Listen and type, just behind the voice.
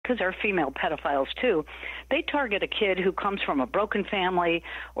because there are female pedophiles too, they target a kid who comes from a broken family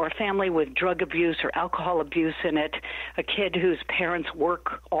or a family with drug abuse or alcohol abuse in it, a kid whose parents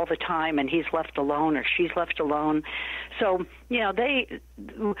work all the time and he's left alone or she's left alone. So,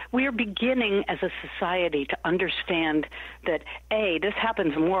 we are beginning as a society to understand that, A, this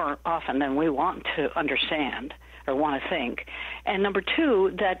happens more often than we want to understand or want to think. And number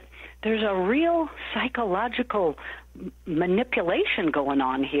two, that there's a real psychological manipulation going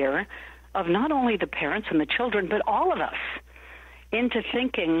on here of not only the parents and the children, but all of us into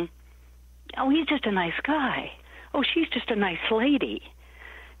thinking, oh, he's just a nice guy. Oh, she's just a nice lady.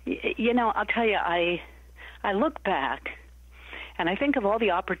 I'll tell you, I look back and I think of all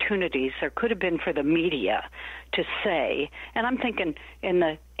the opportunities there could have been for the media to say, and I'm thinking in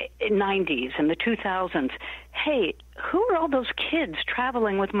the 90s and the 2000s, hey, who are all those kids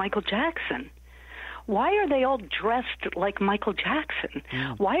traveling with Michael Jackson? Why are they all dressed like Michael Jackson?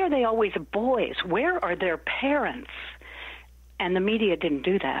 Yeah. Why are they always boys? Where are their parents? And the media didn't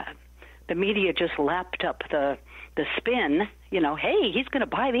do that. The media just lapped up the spin, hey, he's going to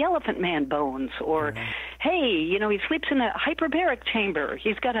buy the Elephant Man bones, or hey, he sleeps in a hyperbaric chamber.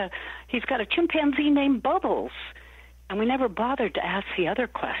 He's got a chimpanzee named Bubbles, and we never bothered to ask the other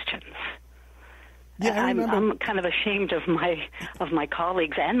questions. Yeah, I'm kind of ashamed of my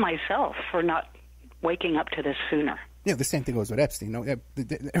colleagues and myself for not waking up to this sooner. Yeah, the same thing goes with Epstein.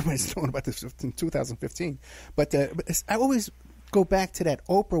 Everybody's knowing about this in 2015, but I always go back to that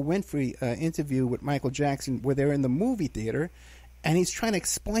Oprah Winfrey interview with Michael Jackson where they're in the movie theater and he's trying to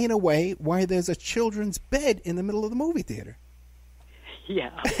explain away why there's a children's bed in the middle of the movie theater. Yeah.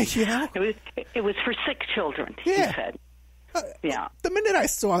 It was for sick children, he said. Yeah. The minute I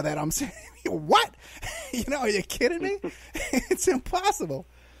saw that, I'm saying, what? Are you kidding me? It's impossible.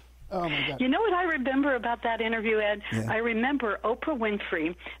 Oh, my God. You know what I remember about that interview, Ed? Yeah. I remember Oprah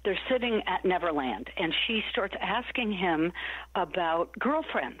Winfrey, they're sitting at Neverland, and she starts asking him about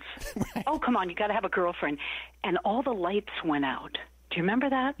girlfriends. Right. Oh, come on, you got to have a girlfriend. And all the lights went out. Do you remember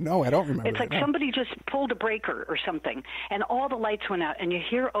that? No, I don't remember. It's like somebody just pulled a breaker or something, and all the lights went out, and you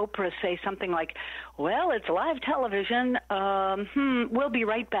hear Oprah say something like, well, it's live television. We'll be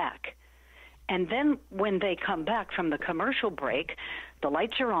right back. And then when they come back from the commercial break, the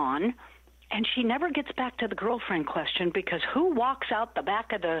lights are on, and she never gets back to the girlfriend question because who walks out the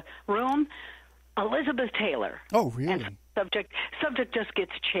back of the room? Elizabeth Taylor. Oh, really? And subject just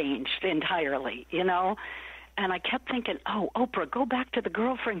gets changed entirely, And I kept thinking, oh, Oprah, go back to the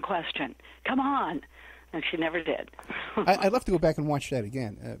girlfriend question. Come on. And she never did. I'd love to go back and watch that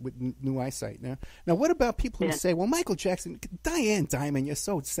again with new eyesight. Now, what about people who say, well, Michael Jackson, Diane, you're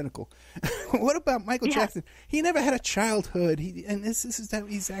so cynical. What about Michael Jackson? He never had a childhood, and this is how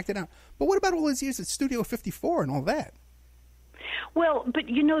he's acted out. But what about all his years at Studio 54 and all that? Well, but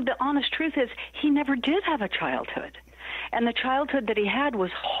the honest truth is he never did have a childhood. And the childhood that he had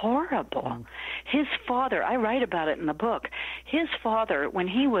was horrible. His father, I write about it in the book, his father, when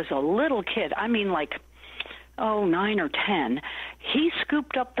he was a little kid, 9 or 10, he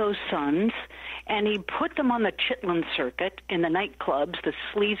scooped up those sons and he put them on the Chitlin circuit in the nightclubs, the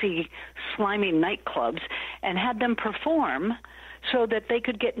sleazy, slimy nightclubs, and had them perform so that they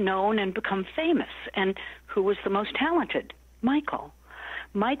could get known and become famous. And who was the most talented? Michael.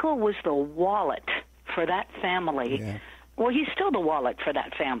 Michael was the wallet for that family. Yeah. Well, he's still the wallet for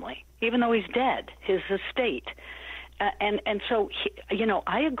that family, even though he's dead, his estate. And so,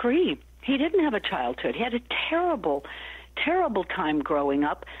 I agree. He didn't have a childhood. He had a terrible, terrible time growing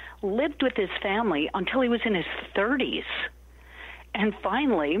up, lived with his family until he was in his 30s. And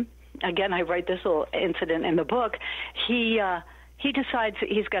finally, again, I write this little incident in the book, he decides that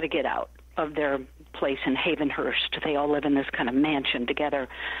he's got to get out of their place in Havenhurst. They all live in this kind of mansion together.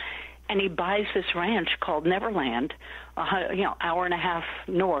 And he buys this ranch called Neverland, hour and a half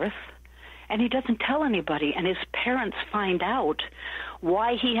north, and he doesn't tell anybody. And his parents find out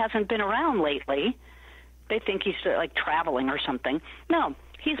why he hasn't been around lately. They think he's traveling or something. No,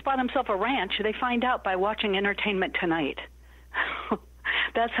 he's bought himself a ranch. They find out by watching Entertainment Tonight.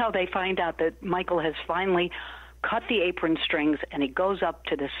 That's how they find out that Michael has finally cut the apron strings, and he goes up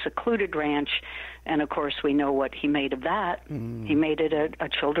to this secluded ranch, and of course we know what he made of that. He made it a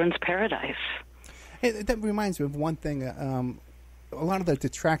children's paradise. Hey, that reminds me of one thing. A lot of the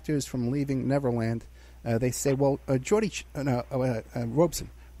detractors from leaving Neverland, they say, well,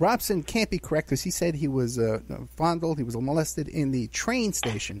 Robson can't be correct because he said he was fondled, he was molested in the train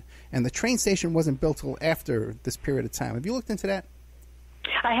station, and the train station wasn't built till after this period of time. Have you looked into that?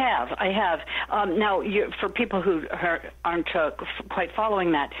 I have. Now, for people who aren't quite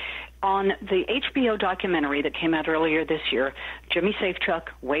following that, on the HBO documentary that came out earlier this year, Jimmy Safechuck,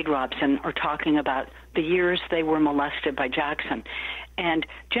 Wade Robson are talking about the years they were molested by Jackson. And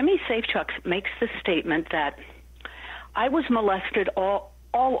Jimmy Safechuck makes the statement that I was molested all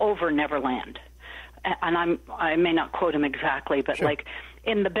over Neverland. And I may not quote him exactly, but like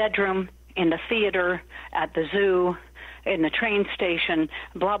in the bedroom, in the theater, at the zoo, in the train station,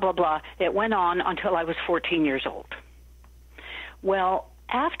 blah, blah, blah. It went on until I was 14 years old. Well,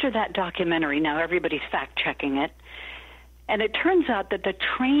 after that documentary, now everybody's fact-checking it, and it turns out that the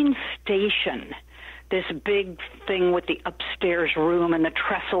train station, this big thing with the upstairs room and the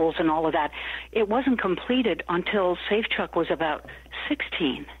trestles and all of that, it wasn't completed until Safechuck was about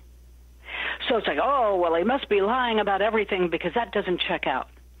 16. So it's like, oh, well, he must be lying about everything because that doesn't check out.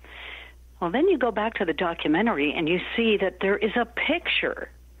 Well, then you go back to the documentary and you see that there is a picture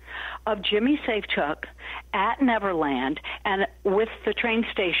of Jimmy Safechuck at Neverland and with the train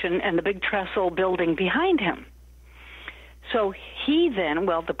station and the big trestle building behind him. So he then,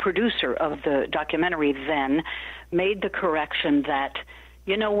 well, the producer of the documentary then made the correction that,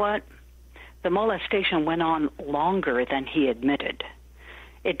 you know what, the molestation went on longer than he admitted.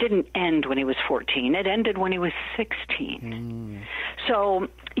 It didn't end when he was 14. It ended when he was 16. So,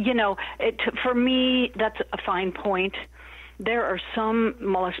 you know, for me, that's a fine point. There are some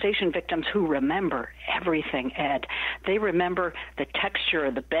molestation victims who remember everything, Ed. They remember the texture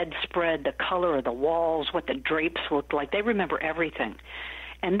of the bedspread, the color of the walls, what the drapes looked like. They remember everything.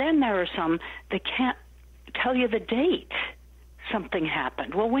 And then there are some that can't tell you the date something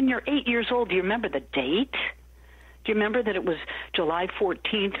happened. Well, when you're 8 years old, do you remember the date? Do you remember that it was July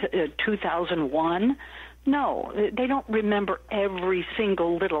 14th, 2001? No, they don't remember every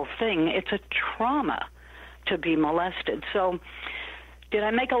single little thing. It's a trauma to be molested. So did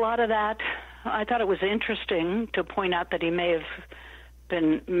I make a lot of that? I thought it was interesting to point out that he may have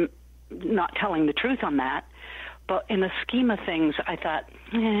been not telling the truth on that. But in the scheme of things, I thought,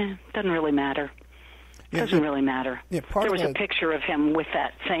 doesn't really matter. Doesn't really matter. Yeah, there was a picture of him with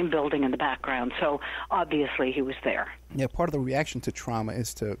that same building in the background, so obviously he was there. Yeah, part of the reaction to trauma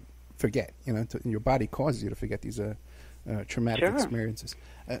is to forget. You know, your body causes you to forget these traumatic experiences.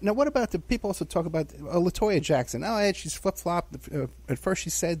 Now, what about the people also talk about LaToya Jackson? Oh, Ed, she's flip-flopped. At first she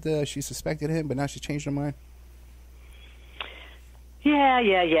said she suspected him, but now she's changed her mind. Yeah.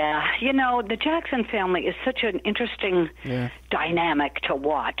 You know, the Jackson family is such an interesting dynamic to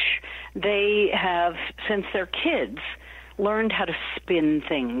watch. They have, since they're kids, learned how to spin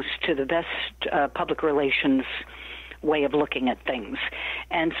things to the best public relations way of looking at things.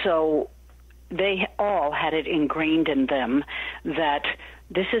 And so they all had it ingrained in them that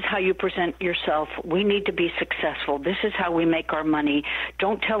this is how you present yourself. We need to be successful. This is how we make our money.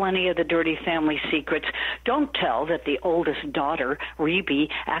 Don't tell any of the dirty family secrets. Don't tell that the oldest daughter, Rebe,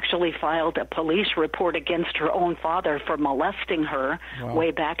 actually filed a police report against her own father for molesting her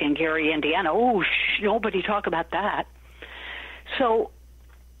way back in Gary, Indiana. Oh, nobody talk about that. So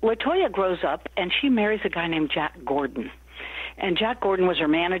LaToya grows up, and she marries a guy named Jack Gordon. And Jack Gordon was her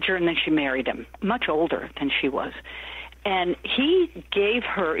manager, and then she married him, much older than she was. And he gave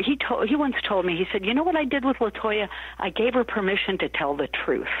her, he once told me, he said, you know what I did with LaToya? I gave her permission to tell the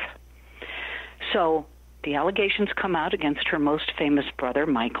truth. So the allegations come out against her most famous brother,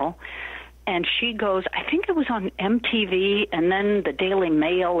 Michael, and she goes, I think it was on MTV and then the Daily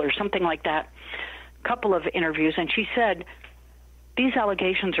Mail or something like that, a couple of interviews, and she said, these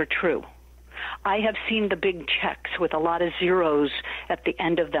allegations are true. I have seen the big checks with a lot of zeros at the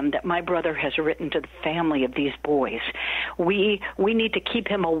end of them that my brother has written to the family of these boys. We need to keep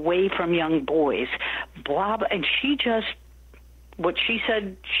him away from young boys. Blah, blah. And she just, what she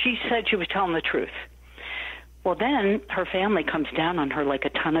said she was telling the truth. Well, then her family comes down on her like a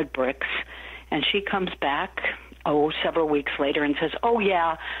ton of bricks, and she comes back, several weeks later and says, oh,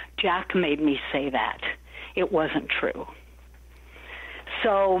 yeah, Jack made me say that. It wasn't true.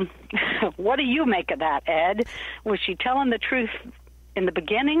 So what do you make of that, Ed? Was she telling the truth in the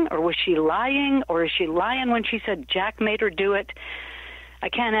beginning, or was she lying, or is she lying when she said Jack made her do it? I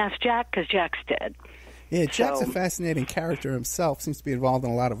can't ask Jack because Jack's dead. Yeah, Jack's a fascinating character himself. Seems to be involved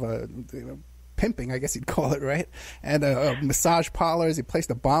in a lot of pimping, I guess you'd call it, right? And massage parlors. He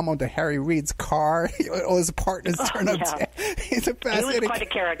placed a bomb onto Harry Reid's car. All his partners turned up dead. He's a fascinating. He was quite a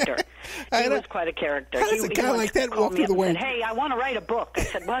character. He was quite a character. How does a guy like that walk through the way? Hey, I want to write a book. I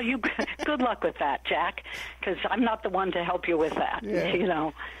said, well, good luck with that, Jack, because I'm not the one to help you with that. Yeah. You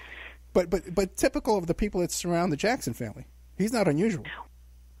know. But typical of the people that surround the Jackson family. He's not unusual.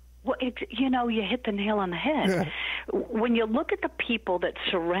 Well, you hit the nail on the head. Yeah. When you look at the people that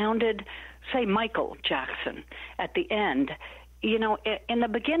surrounded, say, Michael Jackson at the end, in the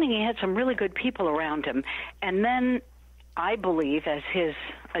beginning, he had some really good people around him. And then I believe as his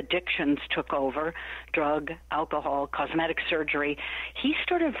addictions took over, drug, alcohol, cosmetic surgery, he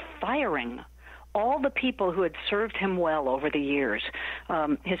started firing all the people who had served him well over the years.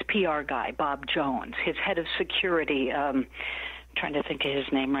 His PR guy, Bob Jones, his head of security, trying to think of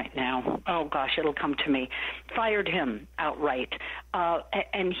his name right now. Oh, gosh, it'll come to me. Fired him outright.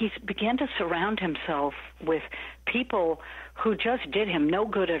 And he began to surround himself with people who just did him no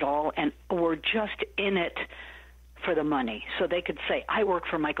good at all and were just in it for the money. So they could say, I work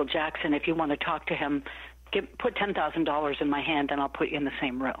for Michael Jackson. If you want to talk to him, put $10,000 in my hand and I'll put you in the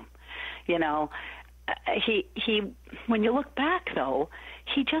same room. He when you look back, though,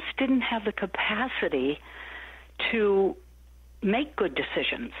 he just didn't have the capacity to make good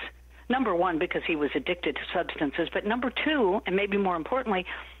decisions. Number one, because he was addicted to substances, but number two, and maybe more importantly,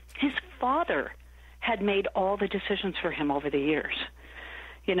 his father had made all the decisions for him over the years.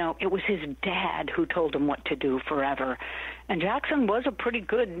 It was his dad who told him what to do forever. And Jackson was a pretty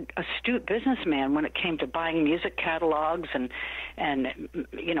good, astute businessman when it came to buying music catalogs and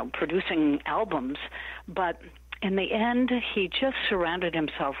producing albums. But in the end, he just surrounded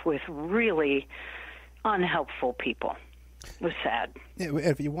himself with really unhelpful people. It was sad. Yeah,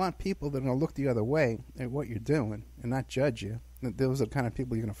 if you want people that are going to look the other way at what you're doing and not judge you, those are the kind of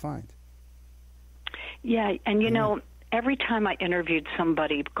people you're going to find. Yeah, and every time I interviewed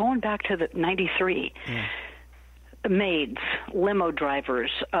somebody, going back to the 93, maids, limo drivers,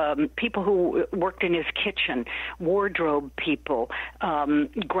 people who worked in his kitchen, wardrobe people,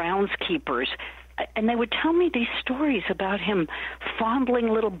 groundskeepers, and they would tell me these stories about him fondling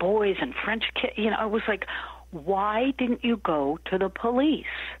little boys and French kids. I was like, why didn't you go to the police?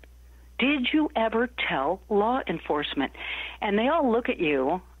 Did you ever tell law enforcement? And they all look at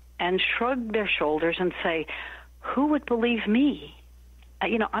you and shrug their shoulders and say, who would believe me?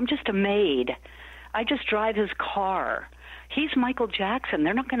 I'm just a maid. I just drive his car. He's Michael Jackson.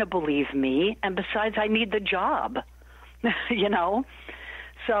 They're not going to believe me. And besides, I need the job.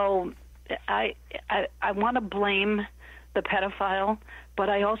 So I want to blame the pedophile, but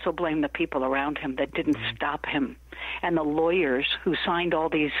I also blame the people around him that didn't stop him, and the lawyers who signed all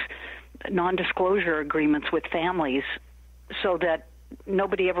these non-disclosure agreements with families so that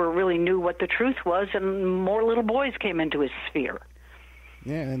nobody ever really knew what the truth was, and more little boys came into his sphere.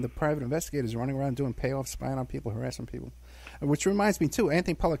 Yeah, and the private investigators running around doing payoffs, spying on people, harassing people. Which reminds me, too,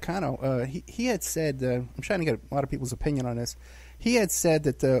 Anthony Pellicano, he had said, I'm trying to get a lot of people's opinion on this, he had said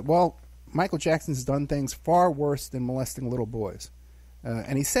that, Michael Jackson's done things far worse than molesting little boys.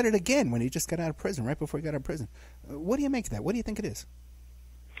 And he said it again when he just got out of prison, right before he got out of prison. What do you make of that? What do you think it is?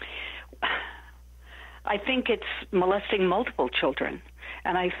 I think it's molesting multiple children.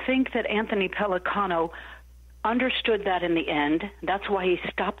 And I think that Anthony Pellicano understood that in the end. That's why he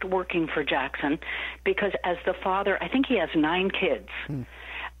stopped working for Jackson, because as the father, I think he has 9 kids.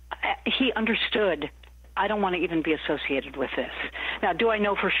 He understood, I don't want to even be associated with this. Now, do I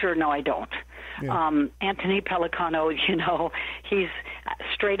know for sure? No, I don't. Yeah. Anthony Pellicano, he's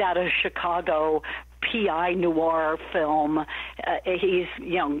straight out of Chicago, PI noir film. He's,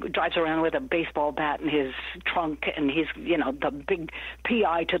 drives around with a baseball bat in his trunk, and he's, the big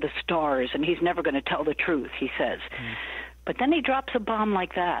PI to the stars, and he's never going to tell the truth, he says. But then he drops a bomb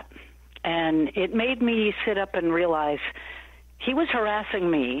like that, and it made me sit up and realize he was harassing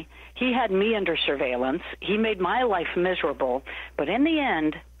me. He had me under surveillance. He made my life miserable. But in the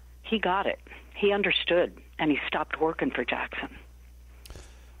end, he got it. He understood, and he stopped working for Jackson.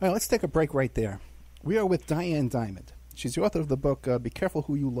 All right, let's take a break right there. We are with Diane Dimond. She's the author of the book, Be Careful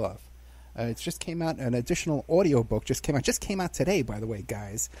Who You Love. It just came out, an additional audio book just came out today, by the way,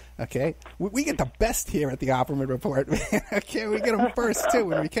 guys. Okay? We get the best here at the Opperman Report. Okay, we get them first, too,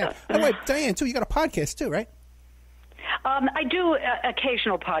 when we can. By the way, Diane, too, you got a podcast, too, right? I do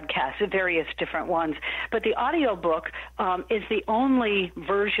occasional podcasts, various different ones, but the audio book is the only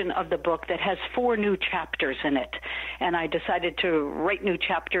version of the book that has 4 new chapters in it. And I decided to write new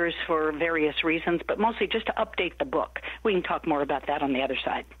chapters for various reasons, but mostly just to update the book. We can talk more about that on the other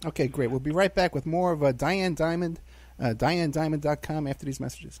side. Okay, great. We'll be right back with more of Diane Dimond, DianeDimond.com after these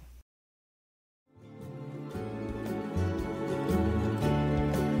messages.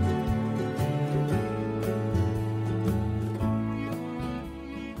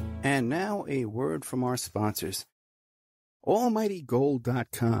 And now a word from our sponsors.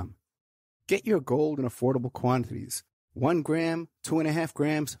 AlmightyGold.com. Get your gold in affordable quantities. 1 gram, 2.5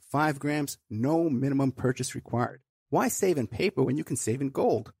 grams, 5 grams, no minimum purchase required. Why save in paper when you can save in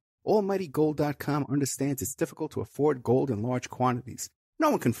gold? AlmightyGold.com understands it's difficult to afford gold in large quantities.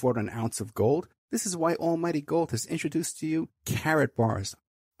 No one can afford an ounce of gold. This is why Almighty Gold has introduced to you Carrot Bars,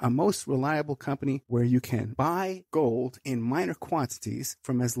 a most reliable company where you can buy gold in minor quantities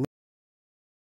from as